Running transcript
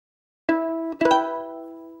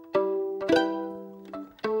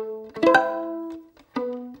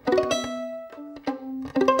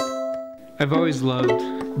I've always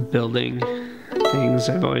loved building things.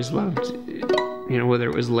 I've always loved, whether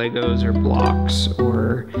it was Legos or blocks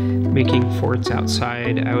or making forts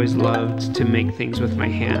outside. I always loved to make things with my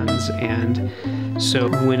hands. And so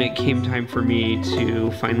when it came time for me to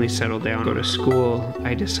finally settle down, go to school,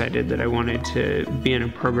 I decided that I wanted to be in a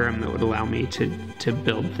program that would allow me to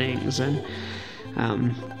build things. And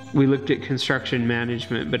we looked at construction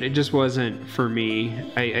management, but it just wasn't for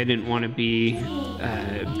me. I didn't want to be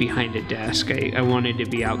behind a desk. I wanted to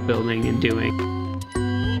be out building and doing.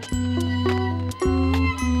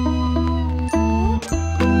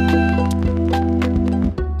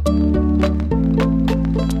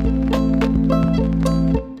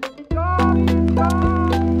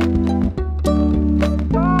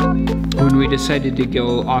 When we decided to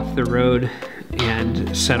go off the road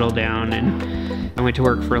and settle down, and I went to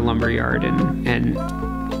work for a lumber yard, and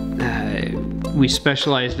we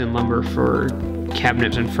specialized in lumber for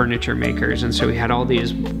cabinets and furniture makers, and so we had all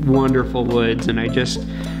these wonderful woods, and I just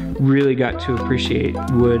really got to appreciate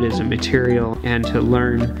wood as a material and to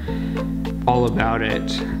learn all about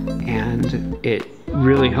it, and it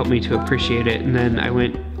really helped me to appreciate it. And then I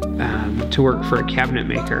went to work for a cabinet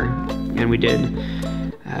maker, and we did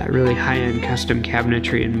really high-end custom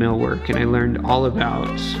cabinetry and millwork, and I learned all about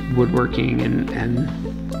woodworking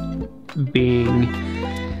and being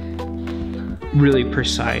really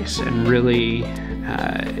precise and really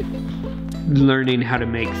learning how to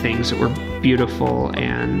make things that were beautiful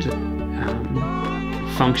and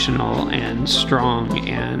functional and strong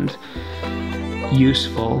and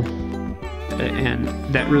useful. And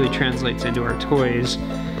that really translates into our toys,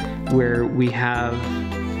 where we have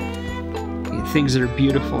things that are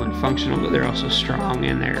beautiful and functional, but they're also strong,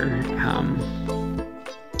 and they're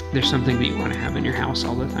something that you want to have in your house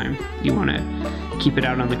all the time. You want to keep it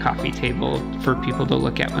out on the coffee table for people to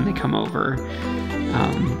look at when they come over.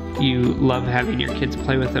 You love having your kids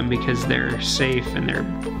play with them because they're safe and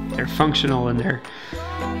they're functional and they're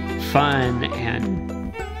fun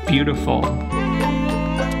and beautiful.